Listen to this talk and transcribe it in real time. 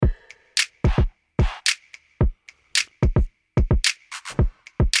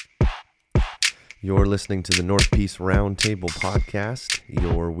You're listening to the North Peace Roundtable Podcast,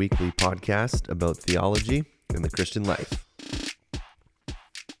 your weekly podcast about theology and the Christian life.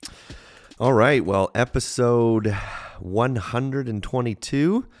 All right, well, episode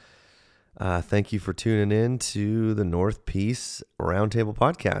 122. Thank you for tuning in to the North Peace Roundtable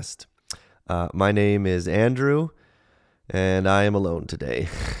Podcast. My name is Andrew, and I am alone today.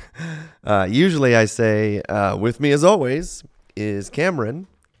 Usually I say, with me as always is Cameron,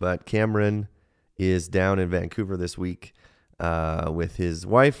 but Cameron is down in Vancouver this week with his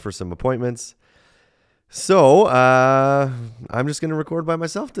wife for some appointments. So I'm just going to record by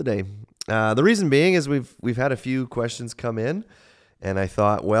myself today. The reason being is we've had a few questions come in, and I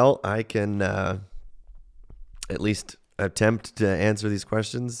thought, well, I can at least attempt to answer these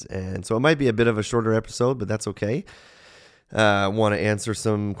questions. And so it might be a bit of a shorter episode, but that's okay. I want to answer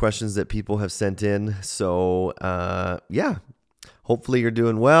some questions that people have sent in. So yeah. Hopefully you're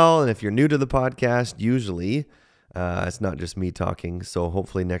doing well, and if you're new to the podcast, usually it's not just me talking, so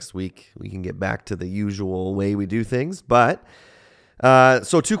hopefully next week we can get back to the usual way we do things. But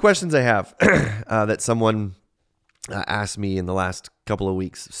so two questions I have that someone asked me in the last couple of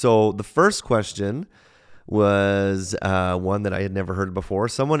weeks. So the first question was one that I had never heard before.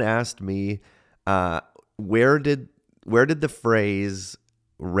 Someone asked me, where did the phrase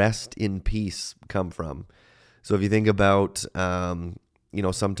 "rest in peace" come from? So if you think about,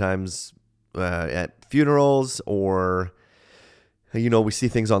 sometimes at funerals or, we see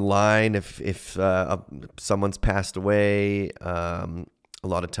things online. If someone's passed away, a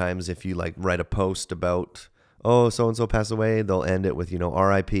lot of times if you write a post about, oh, so-and-so passed away, they'll end it with,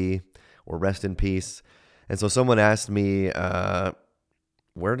 R.I.P. or rest in peace. And so someone asked me,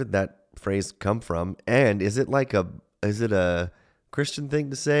 where did that phrase come from? And is it a Christian thing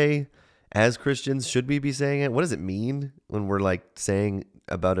to say? As Christians, should we be saying it? What does it mean when we're saying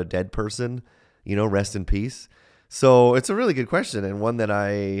about a dead person, rest in peace? So it's a really good question, and one that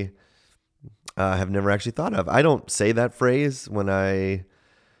I have never actually thought of. I don't say that phrase when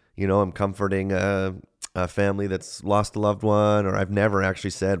I'm comforting a family that's lost a loved one, or I've never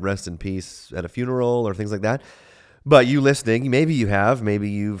actually said rest in peace at a funeral or things like that. But you listening, maybe you have. Maybe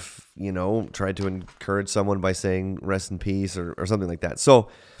you've, tried to encourage someone by saying rest in peace or something like that. So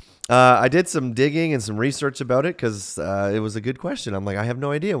I did some digging and some research about it because it was a good question. I'm like, I have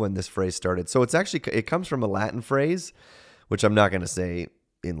no idea when this phrase started. So it comes from a Latin phrase, which I'm not going to say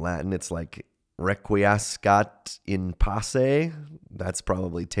in Latin. It's like requiescat in pace. That's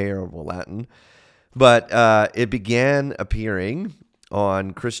probably terrible Latin. But it began appearing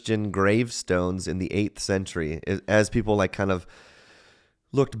on Christian gravestones in the 8th century as people kind of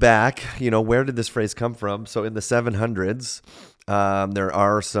looked back, where did this phrase come from? So in the 700s, there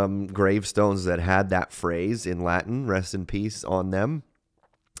are some gravestones that had that phrase in Latin, rest in peace, on them.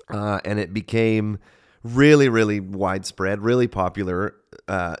 And it became really, really widespread, really popular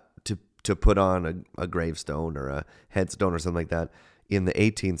to put on a gravestone or a headstone or something like that in the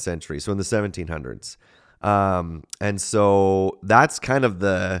 18th century, so in the 1700s. And so that's kind of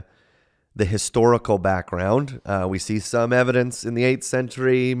the historical background. We see some evidence in the 8th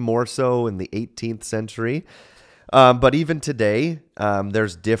century, more so in the 18th century. But even today,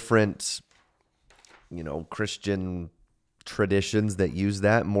 there's different, Christian traditions that use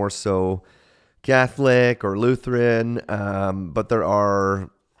that, more so Catholic or Lutheran. But there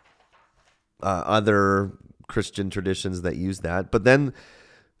are other Christian traditions that use that. But then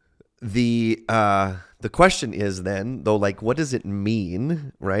the question is then, though, what does it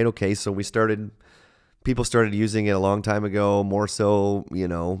mean, right? Okay, so people started using it a long time ago, more so,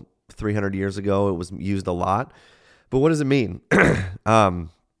 300 years ago, it was used a lot. But what does it mean?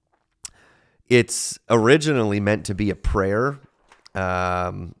 It's originally meant to be a prayer.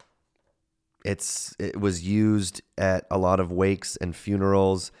 It was used at a lot of wakes and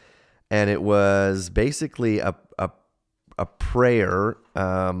funerals, and it was basically a prayer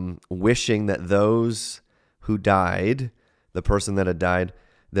wishing that those who died, the person that had died,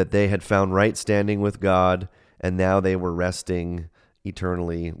 that they had found right standing with God, and now they were resting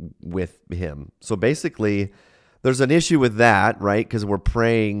eternally with Him. So basically, there's an issue with that, right? Because we're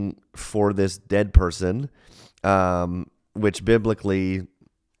praying for this dead person, which biblically,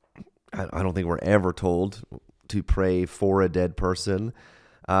 I don't think we're ever told to pray for a dead person,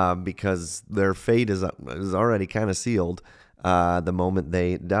 because their fate is already kind of sealed the moment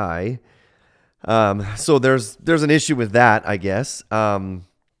they die. So there's an issue with that, I guess. And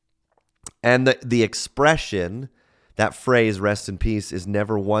the expression, that phrase "rest in peace," is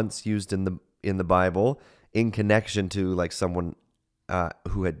never once used in the Bible in connection to someone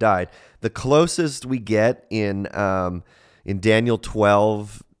who had died. The closest we get in Daniel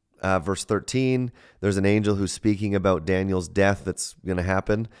 12 verse 13, there's an angel who's speaking about Daniel's death that's going to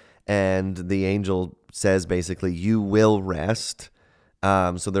happen. And the angel says basically, you will rest.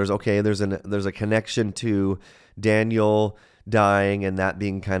 So there's a connection to Daniel dying and that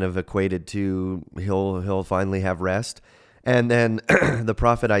being kind of equated to he'll finally have rest. And then the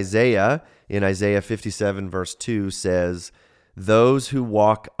prophet Isaiah in Isaiah 57 verse 2 says, those who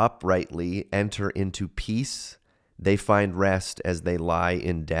walk uprightly enter into peace. They find rest as they lie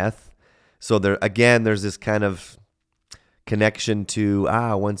in death. So there's this kind of connection to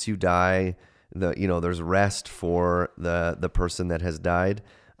once you die, there's rest for the person that has died.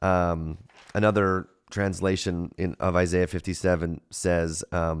 Another translation of Isaiah 57 says,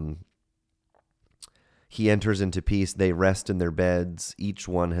 he enters into peace. They rest in their beds. Each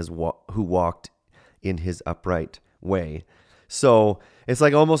one who walked in his upright way. So it's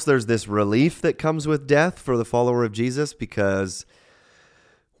like almost there's this relief that comes with death for the follower of Jesus because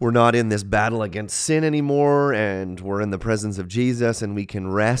we're not in this battle against sin anymore, and we're in the presence of Jesus, and we can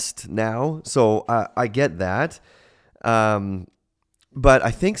rest now. So I get that. But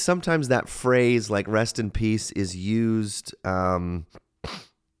I think sometimes that phrase like rest in peace is used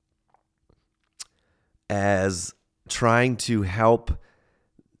as trying to help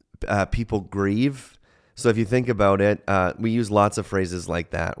people grieve. So if you think about it, we use lots of phrases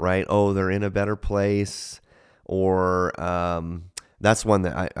like that, right? Oh, they're in a better place, or that's one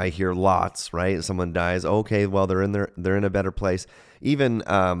that I hear lots, right? Someone dies, okay, well they're in a better place. Even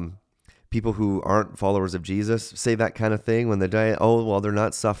people who aren't followers of Jesus say that kind of thing when they die. Oh, well they're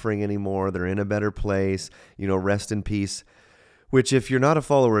not suffering anymore. They're in a better place. Rest in peace. Which, if you're not a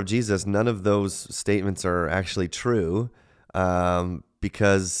follower of Jesus, none of those statements are actually true.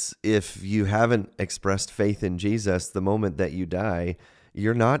 Because if you haven't expressed faith in Jesus, the moment that you die,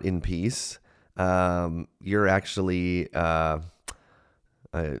 you're not in peace. You're actually,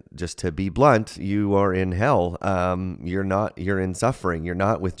 just to be blunt, you are in hell. You're in suffering. You're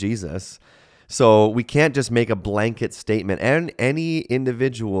not with Jesus. So we can't just make a blanket statement. And any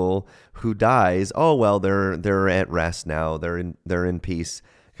individual who dies, oh well, they're at rest now. They're in peace,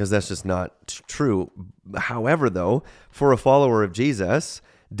 because that's just not true. However, though, for a follower of Jesus,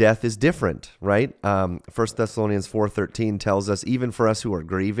 death is different, right? 1 Thessalonians 4:13 tells us, even for us who are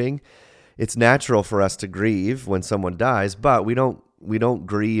grieving, it's natural for us to grieve when someone dies, but we don't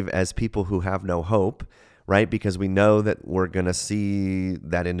grieve as people who have no hope, right? Because we know that we're going to see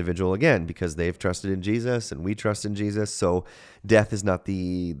that individual again because they've trusted in Jesus and we trust in Jesus. So death is not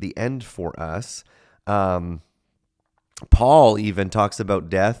the end for us. Paul even talks about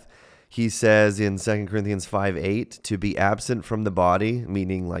death. He says in 2 Corinthians 5:8, to be absent from the body,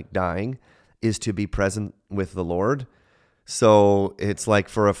 meaning like dying, is to be present with the Lord. So it's like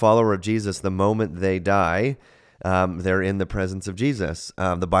for a follower of Jesus, the moment they die, they're in the presence of Jesus.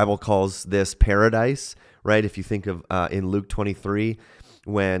 The Bible calls this paradise, right? If you think of in Luke 23,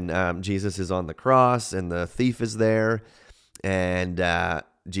 when Jesus is on the cross and the thief is there, and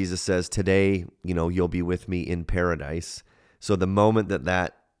Jesus says, today, you'll be with me in paradise. So the moment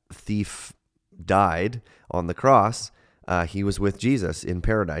that thief died on the cross, he was with Jesus in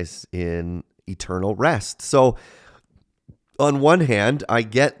paradise in eternal rest. So on one hand, I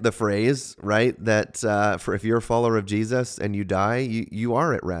get the phrase, right, that for if you're a follower of Jesus and you die, you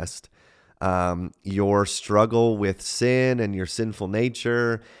are at rest. Your struggle with sin and your sinful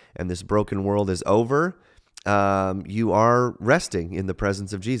nature and this broken world is over. You are resting in the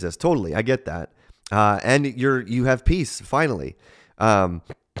presence of Jesus. Totally, I get that. And you have peace finally. I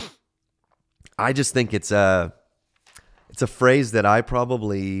just think it's a phrase that I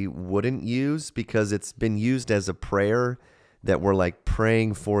probably wouldn't use because it's been used as a prayer that we're like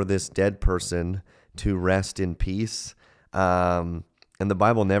praying for this dead person to rest in peace. And the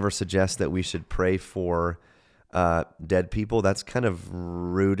Bible never suggests that we should pray for dead people. That's kind of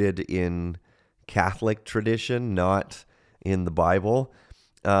rooted in Catholic tradition, not in the Bible.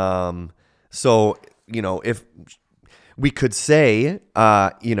 So, if we could say,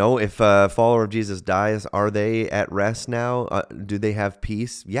 if a follower of Jesus dies, are they at rest now? Do they have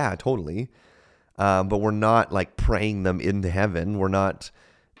peace? Yeah, totally. But we're not like praying them into heaven. We're not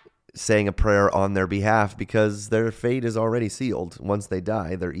saying a prayer on their behalf because their fate is already sealed. Once they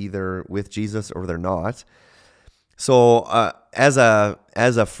die, they're either with Jesus or they're not. So as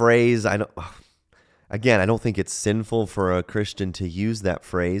a phrase, I don't think it's sinful for a Christian to use that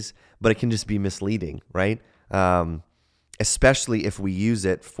phrase, but it can just be misleading, right? Especially if we use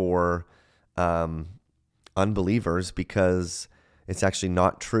it for unbelievers, because it's actually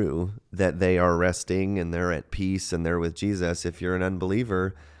not true that they are resting and they're at peace and they're with Jesus. If you're an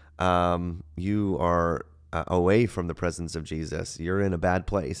unbeliever, you are away from the presence of Jesus, you're in a bad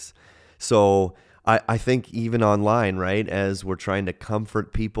place. So I think even online, right, as we're trying to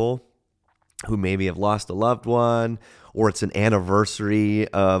comfort people who maybe have lost a loved one, or it's an anniversary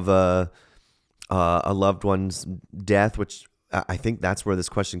of a loved one's death, which I think that's where this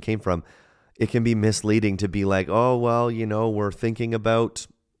question came from. It can be misleading to be like, oh, well, we're thinking about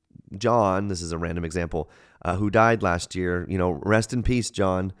John. This is a random example, who died last year. Rest in peace,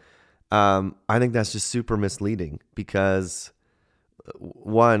 John. I think that's just super misleading because,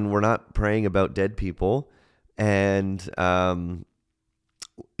 one, we're not praying about dead people, and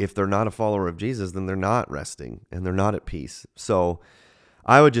if they're not a follower of Jesus, then they're not resting and they're not at peace. So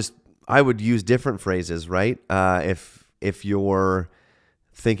I would use different phrases, right? If you're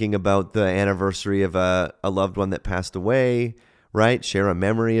thinking about the anniversary of a loved one that passed away, right? Share a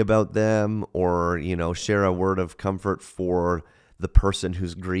memory about them, or, share a word of comfort for the person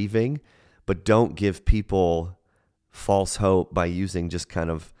who's grieving, but don't give people false hope by using just kind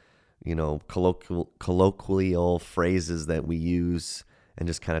of, colloquial phrases that we use and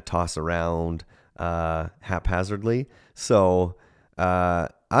just kind of toss around haphazardly. So I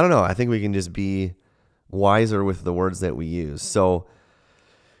don't know. I think we can just be wiser with the words that we use. So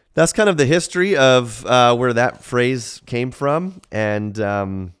that's kind of the history of where that phrase came from. And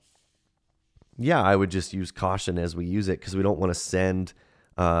I would just use caution as we use it, because we don't want to send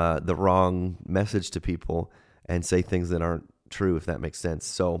the wrong message to people and say things that aren't true, if that makes sense.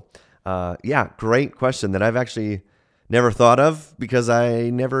 So great question that I've actually never thought of, because I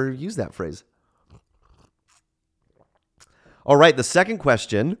never use that phrase. All right, the second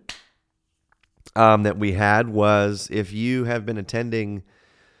question that we had was, if you have been attending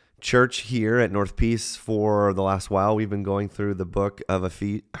church here at North Peace for the last while, we've been going through the book of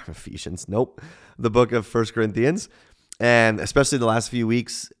Ephesians. Nope, the book of 1 Corinthians. And especially the last few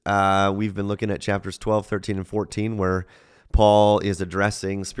weeks, we've been looking at chapters 12, 13, and 14, where Paul is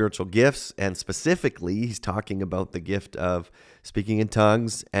addressing spiritual gifts, and specifically, he's talking about the gift of speaking in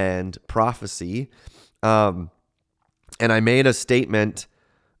tongues and prophecy. And I made a statement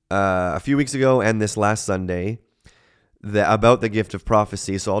a few weeks ago and this last Sunday about the gift of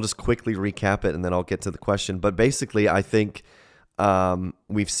prophecy. So I'll just quickly recap it, and then I'll get to the question. But basically, I think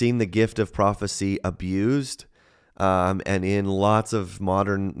we've seen the gift of prophecy abused. And in lots of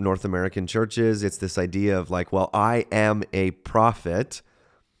modern North American churches, it's this idea of like, well, I am a prophet,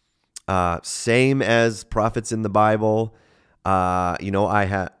 same as prophets in the Bible. I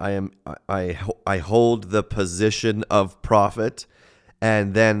hold the position of prophet,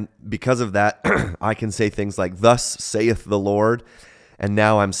 and then because of that, I can say things like, "Thus saith the Lord," and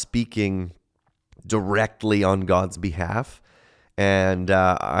now I'm speaking directly on God's behalf. And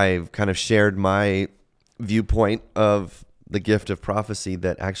I've kind of shared my viewpoint of the gift of prophecy,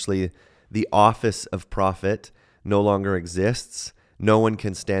 that actually the office of prophet no longer exists. No one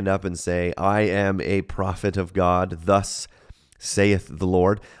can stand up and say, I am a prophet of God, thus saith the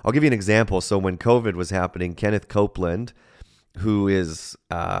Lord. I'll give you an example. So when COVID was happening, Kenneth Copeland, who is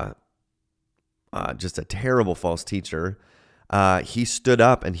just a terrible false teacher, he stood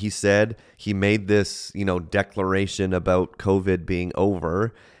up and he said, he made this, declaration about COVID being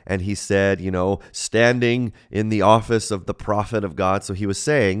over. And he said, standing in the office of the prophet of God. So he was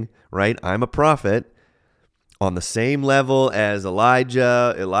saying, right, I'm a prophet on the same level as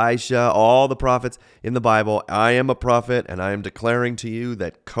Elijah, Elisha, all the prophets in the Bible. I am a prophet, and I am declaring to you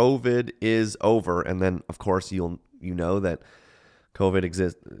that COVID is over. And then, of course, you know that COVID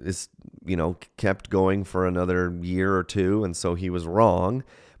is kept going for another year or two, and so he was wrong.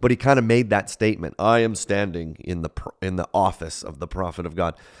 But he kind of made that statement: I am standing in the office of the prophet of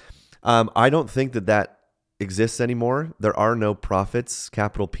God. I don't think that exists anymore. There are no prophets,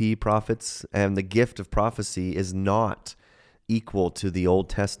 capital P prophets, and the gift of prophecy is not equal to the Old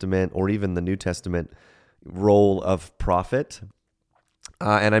Testament or even the New Testament role of prophet.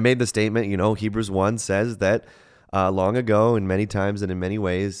 And I made the statement, Hebrews 1 says that long ago, and many times and in many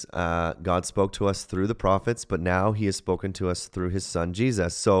ways, God spoke to us through the prophets, but now he has spoken to us through his son,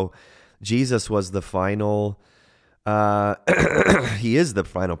 Jesus. So Jesus was the final, he is the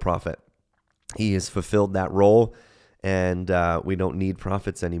final prophet. He has fulfilled that role, and we don't need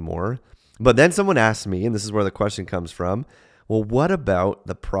prophets anymore. But then someone asked me, and this is where the question comes from, well, what about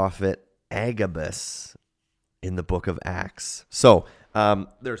the prophet Agabus in the book of Acts? So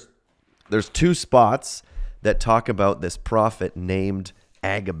there's two spots that talk about this prophet named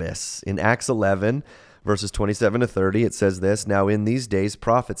Agabus. In Acts 11, verses 27 to 30, it says this: Now in these days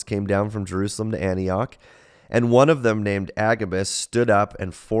prophets came down from Jerusalem to Antioch, and one of them named Agabus stood up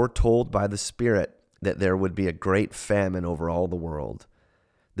and foretold by the Spirit that there would be a great famine over all the world.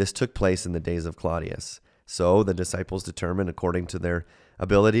 This took place in the days of Claudius. So the disciples determined, according to their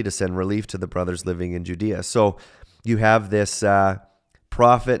ability, to send relief to the brothers living in Judea. So you have this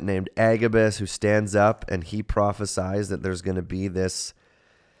prophet named Agabus who stands up and he prophesies that there's going to be this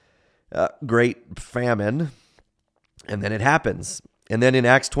great famine, and then it happens. And then in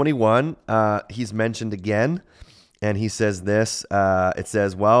Acts 21, he's mentioned again, and he says this. It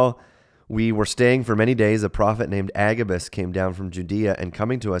says, "While we were staying for many days, a prophet named Agabus came down from Judea, and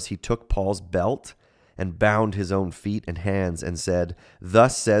coming to us, he took Paul's belt and bound his own feet and hands and said,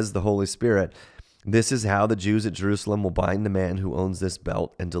 'Thus says the Holy Spirit, this is how the Jews at Jerusalem will bind the man who owns this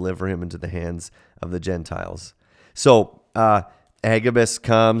belt and deliver him into the hands of the Gentiles.'" So Agabus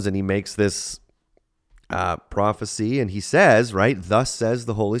comes and he makes this prophecy, and he says, right, "Thus says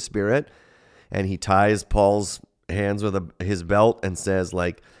the Holy Spirit," and he ties Paul's hands with his belt and says,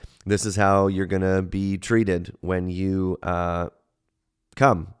 like, this is how you're going to be treated when you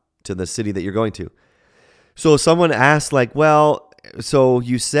come to the city that you're going to. So someone asked, like, well, so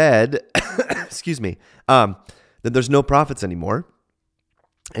you said, excuse me, that there's no prophets anymore.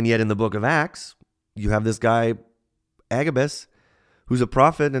 And yet in the book of Acts, you have this guy, Agabus, who's a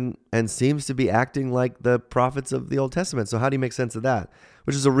prophet and seems to be acting like the prophets of the Old Testament. So how do you make sense of that?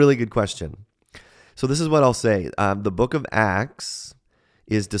 Which is a really good question. So this is what I'll say. The book of Acts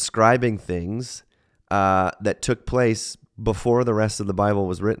is describing things that took place before the rest of the Bible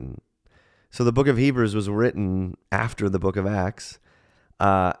was written. So the book of Hebrews was written after the book of Acts.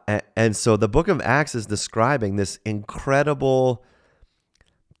 And so the book of Acts is describing this incredible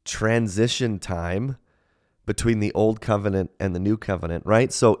transition time between the old covenant and the new covenant,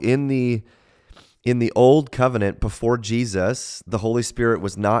 right? So in the old covenant before Jesus, the Holy Spirit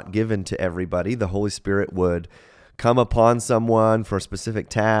was not given to everybody. The Holy Spirit would come upon someone for a specific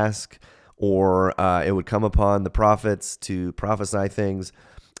task, or it would come upon the prophets to prophesy things.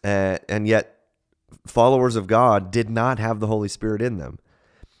 And yet followers of God did not have the Holy Spirit in them.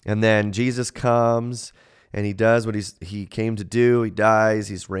 And then Jesus comes and he does what he came to do. He dies.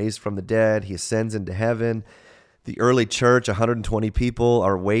 He's raised from the dead. He ascends into heaven. The early church, 120 people,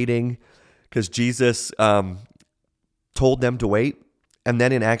 are waiting because Jesus told them to wait. And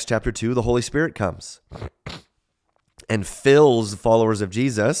then in Acts chapter 2, the Holy Spirit comes and fills the followers of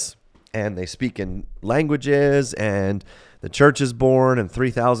Jesus, and they speak in languages, and the church is born, and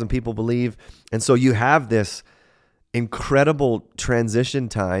 3,000 people believe. And so you have this incredible transition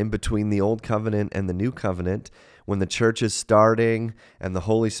time between the old covenant and the new covenant when the church is starting and the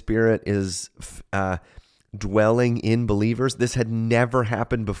Holy Spirit is dwelling in believers. This had never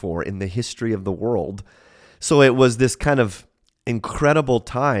happened before in the history of the world. So it was this kind of incredible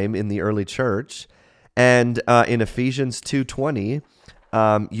time in the early church. And in Ephesians 2:20,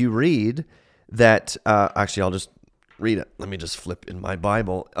 you read that, actually, I'll just read it. Let me just flip in my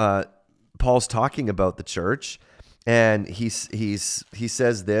Bible. Paul's talking about the church, and he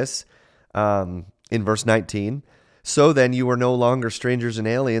says this in verse 19. "So then you are no longer strangers and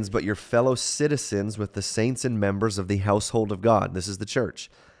aliens, but your fellow citizens with the saints and members of the household of God." This is the church,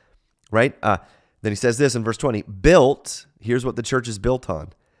 right? Then he says this in verse 20, "Built," here's what the church is built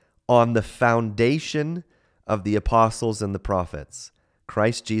on the foundation of the apostles and the prophets,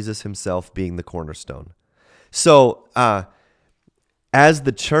 Christ Jesus himself being the cornerstone. So as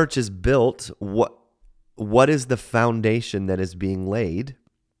the church is built, what is the foundation that is being laid?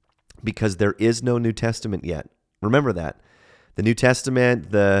 Because there is no New Testament yet. Remember that. The New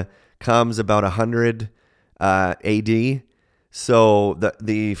Testament comes about 100 AD. So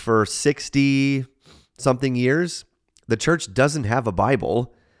for 60-something years, the church doesn't have a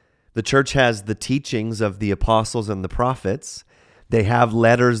Bible. The church has the teachings of the apostles and the prophets. They have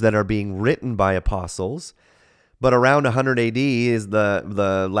letters that are being written by apostles. But around 100 AD is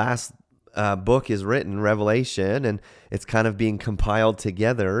the last book is written, Revelation, and it's kind of being compiled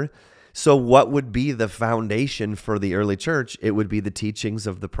together. So what would be the foundation for the early church? It would be the teachings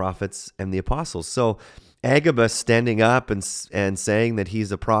of the prophets and the apostles. So Agabus standing up and saying that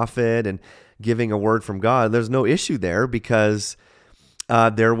he's a prophet and giving a word from God, there's no issue there because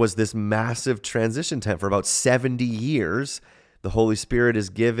there was this massive transition time for about 70 years. The Holy Spirit is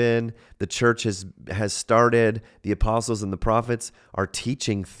given. The church has started. The apostles and the prophets are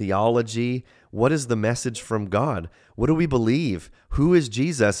teaching theology. What is the message from God? What do we believe? Who is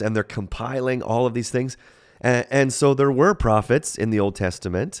Jesus? And they're compiling all of these things. And so there were prophets in the Old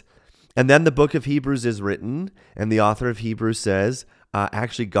Testament. And then the book of Hebrews is written. And the author of Hebrews says,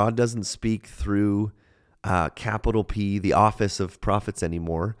 actually, God doesn't speak through capital P, the office of prophets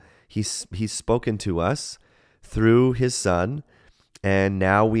anymore. He's spoken to us through his son. And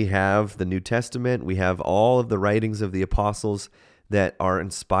now we have the New Testament. We have all of the writings of the apostles that are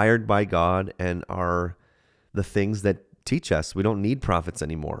inspired by God and are the things that teach us. We don't need prophets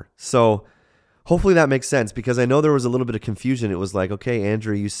anymore. So hopefully that makes sense, because I know there was a little bit of confusion. It was like, okay,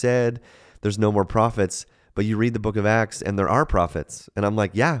 Andrew, you said there's no more prophets, but you read the book of Acts and there are prophets. And I'm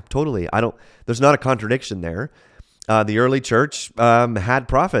like, yeah, totally. There's not a contradiction there. The early church had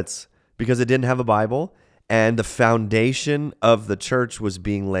prophets because it didn't have a Bible, and the foundation of the church was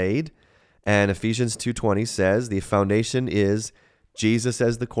being laid. And Ephesians 2:20 says the foundation is Jesus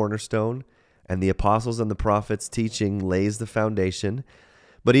as the cornerstone, and the apostles and the prophets teaching lays the foundation.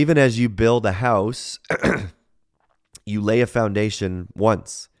 But even as you build a house, you lay a foundation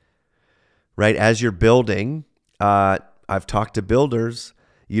once, right? As you're building, I've talked to builders.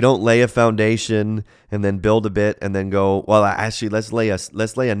 You don't lay a foundation and then build a bit and then go, well, actually, let's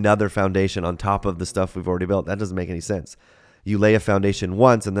lay another foundation on top of the stuff we've already built. That doesn't make any sense. You lay a foundation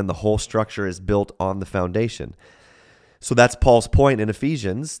once, and then the whole structure is built on the foundation. So that's Paul's point in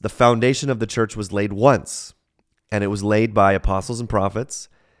Ephesians. The foundation of the church was laid once, and it was laid by apostles and prophets.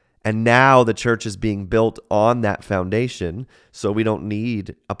 And now the church is being built on that foundation, so we don't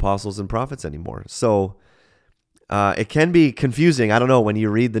need apostles and prophets anymore. So it can be confusing. I don't know, when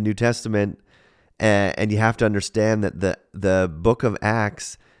you read the New Testament, and you have to understand that the book of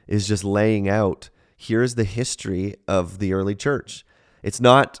Acts is just laying out, here's the history of the early church. It's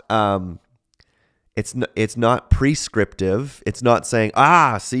not prescriptive. It's not saying,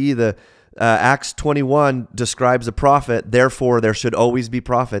 see, the Acts 21 describes a prophet, therefore there should always be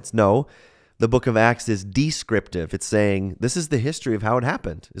prophets. No, the book of Acts is descriptive. It's saying, this is the history of how it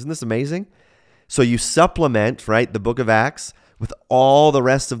happened. Isn't this amazing? So you supplement, right, the book of Acts with all the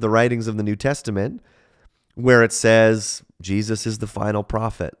rest of the writings of the New Testament, where it says Jesus is the final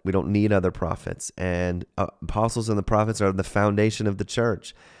prophet. We don't need other prophets. And apostles and the prophets are the foundation of the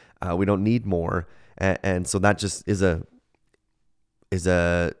church. We don't need more. And so that just is a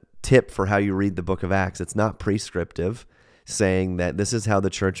tip for how you read the book of Acts. It's not prescriptive, saying that this is how the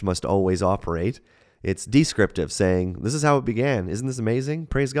church must always operate. It's descriptive, saying this is how it began. Isn't this amazing?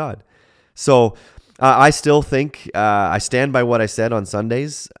 Praise God. So I still think, I stand by what I said on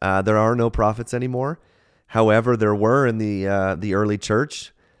Sundays. There are no prophets anymore. However, there were in the early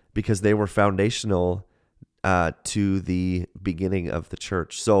church, because they were foundational to the beginning of the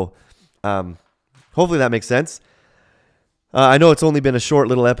church. So hopefully that makes sense. I know it's only been a short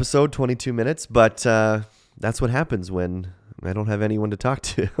little episode, 22 minutes, but that's what happens when I don't have anyone to talk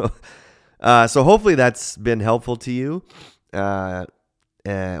to. So hopefully that's been helpful to you, or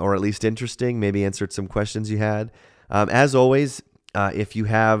at least interesting, maybe answered some questions you had. As always, if you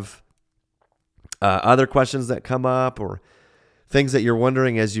have other questions that come up, or things that you're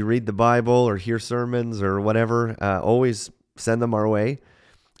wondering as you read the Bible or hear sermons or whatever, always send them our way.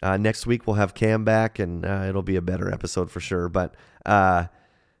 Next week we'll have Cam back, and it'll be a better episode for sure. But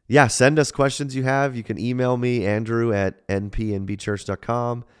send us questions you have. You can email me,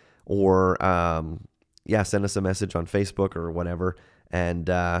 andrew@npnbchurch.com, or send us a message on Facebook or whatever. And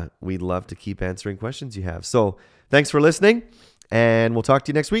we'd love to keep answering questions you have. So thanks for listening, and we'll talk to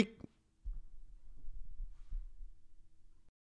you next week.